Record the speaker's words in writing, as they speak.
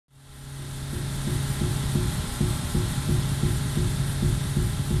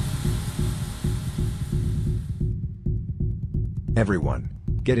Everyone,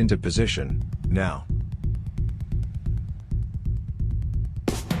 get into position, now.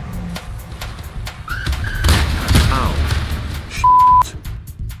 Ow.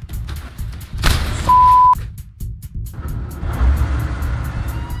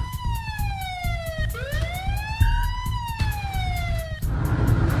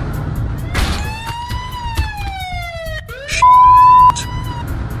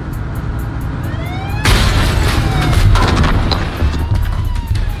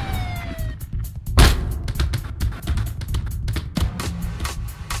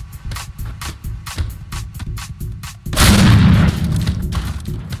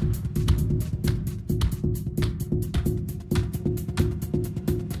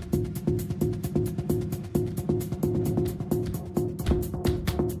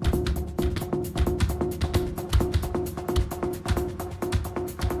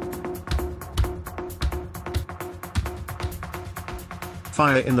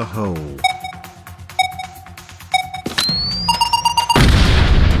 Fire in the hole.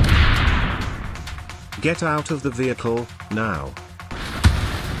 Get out of the vehicle, now.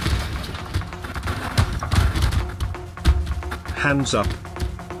 Hands up.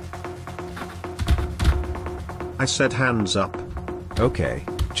 I said hands up. Okay,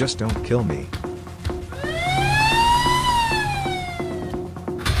 just don't kill me.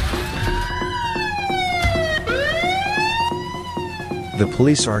 The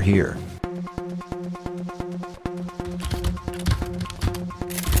police are here.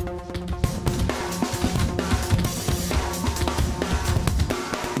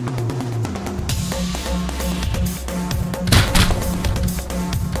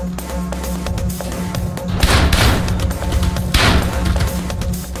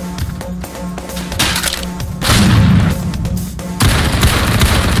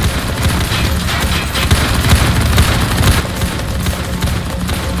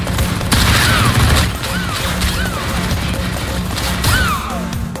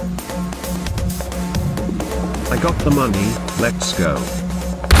 I got the money, let's go.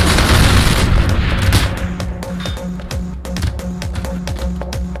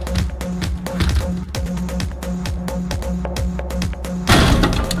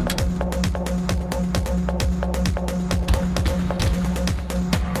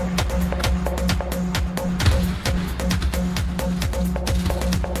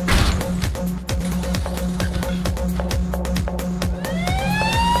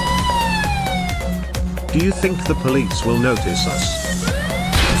 Do you think the police will notice us?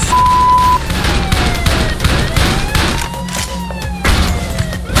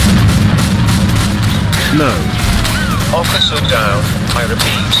 No. Officer down, I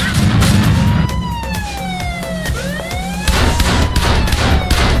repeat.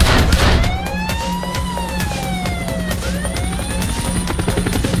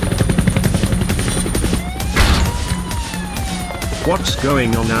 What's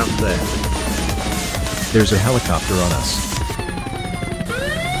going on out there? There's a helicopter on us.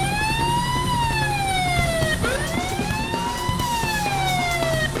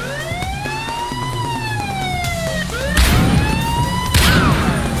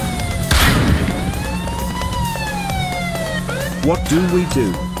 What do we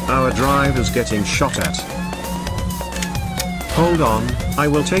do? Our driver's getting shot at. Hold on, I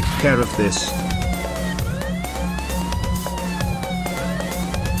will take care of this.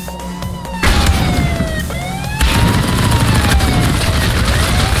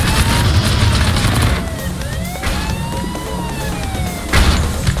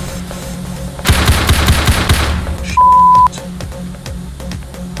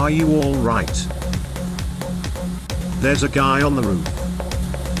 Are you all right? There's a guy on the roof.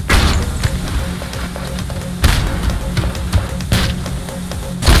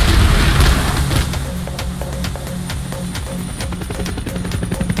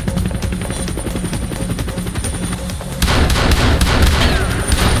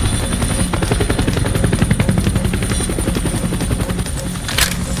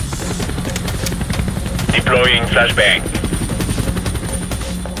 Deploying flashbang.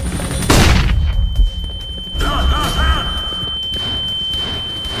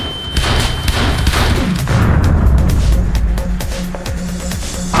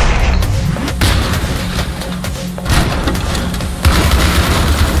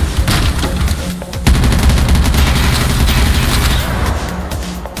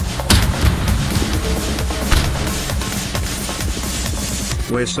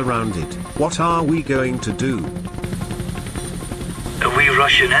 We're surrounded. What are we going to do? Are we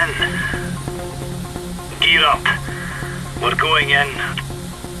rushing in? Gear up. We're going in.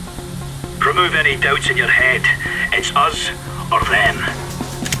 Remove any doubts in your head. It's us or them?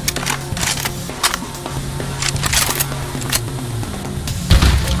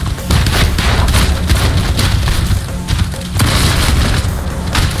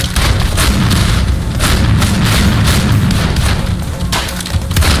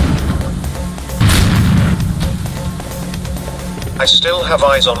 I still have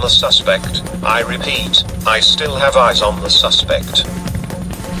eyes on the suspect. I repeat, I still have eyes on the suspect.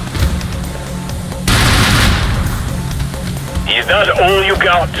 Is that all you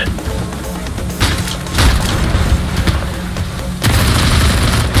got?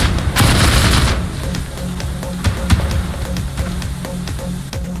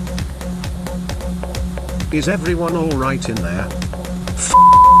 Is everyone alright in there?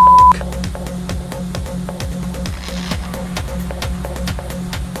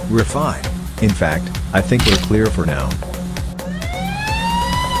 We're fine. In fact, I think we're clear for now.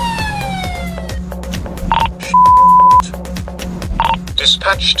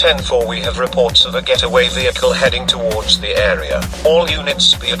 Dispatch 10-4, we have reports of a getaway vehicle heading towards the area. All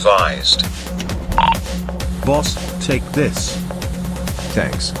units be advised. Boss, take this.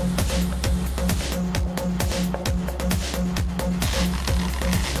 Thanks.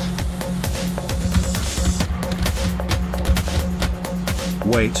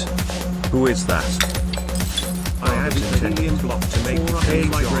 Wait. Who is that? I added a helium block to make the cage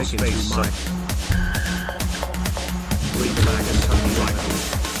break into my... Bring back and rifle.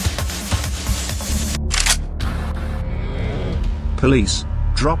 Police,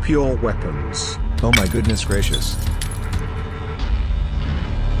 drop your weapons. Oh my goodness gracious.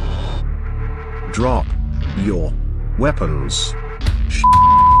 Drop your weapons.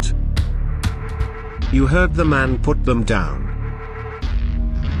 You heard the man, put them down.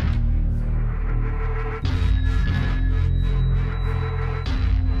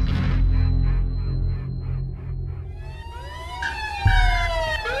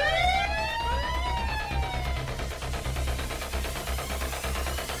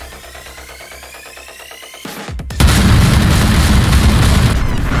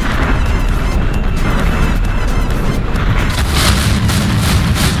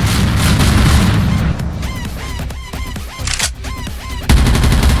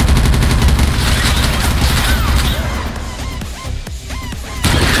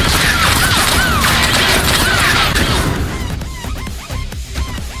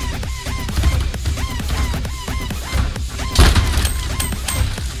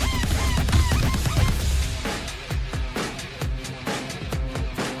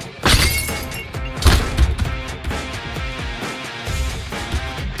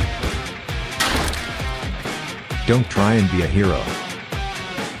 Don't try and be a hero.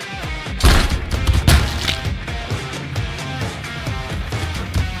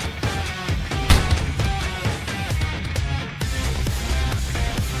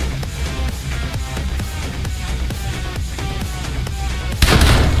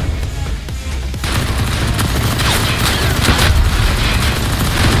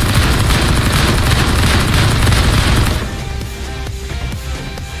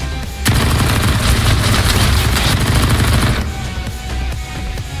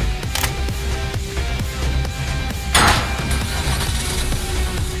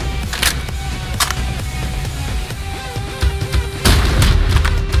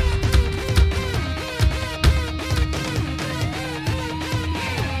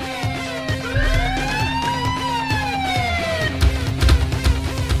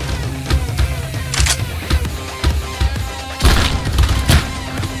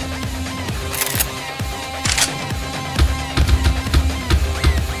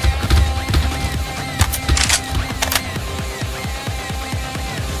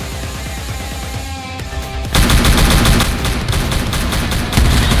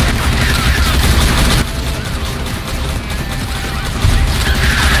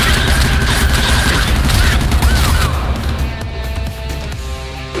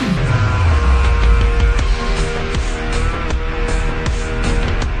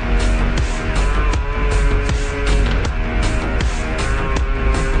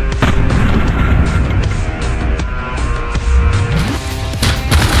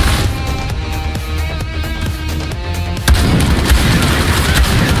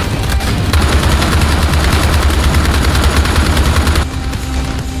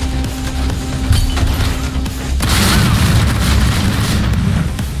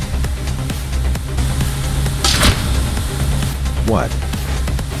 What?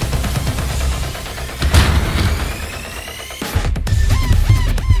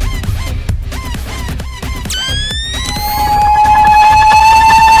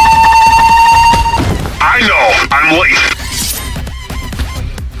 I know, I'm late.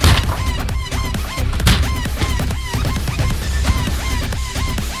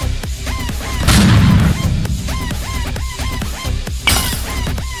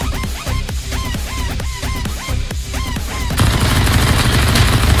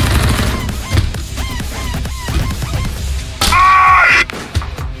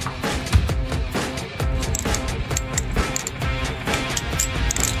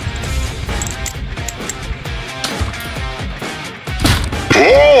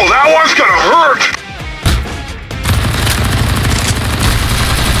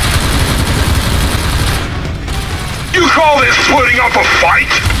 call this putting up a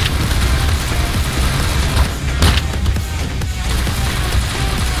fight?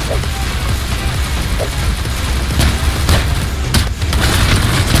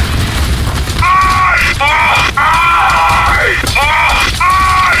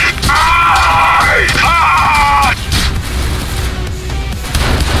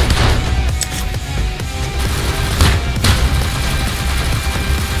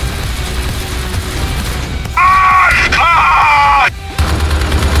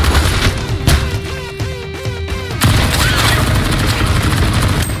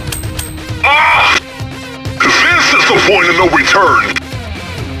 This is the point of no return.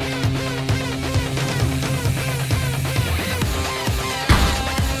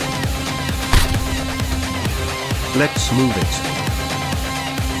 Let's move it.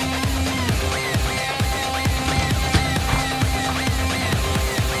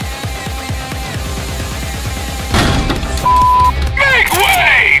 Make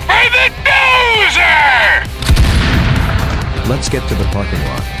way for the dozer! Let's get to the parking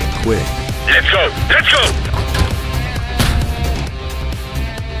lot, quick. Let's go! Let's go!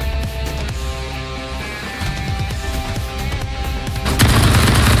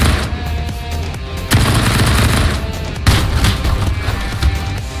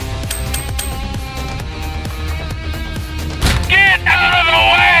 Get out of the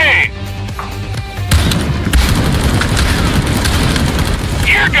way!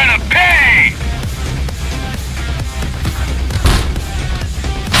 You're gonna pay!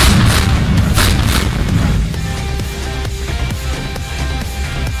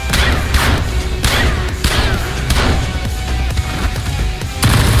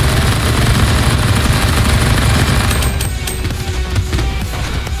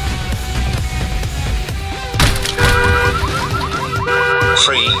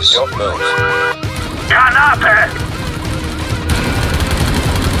 Freeze your move. Canapé!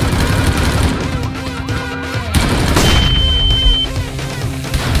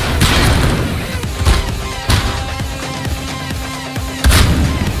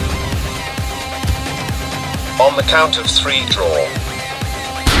 On the count of 3, draw.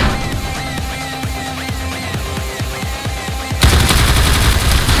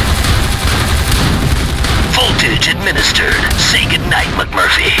 Voltage administered. Say goodnight,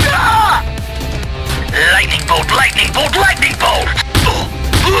 McMurphy. Ah! Lightning bolt, lightning bolt, lightning bolt!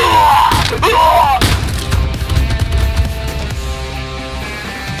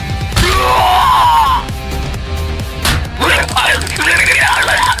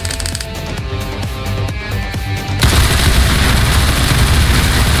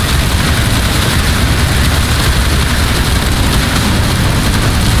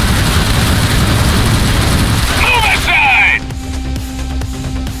 Move aside!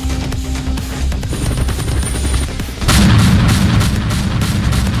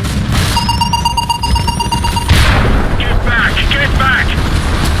 Get back! Get back!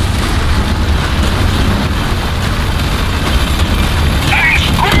 Nice!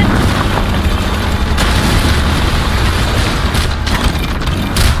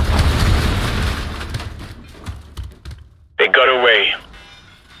 They got away.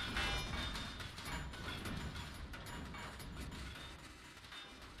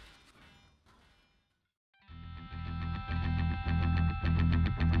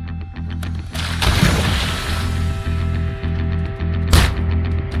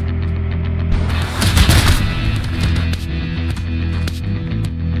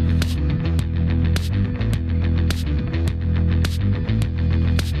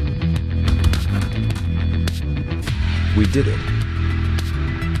 We did it.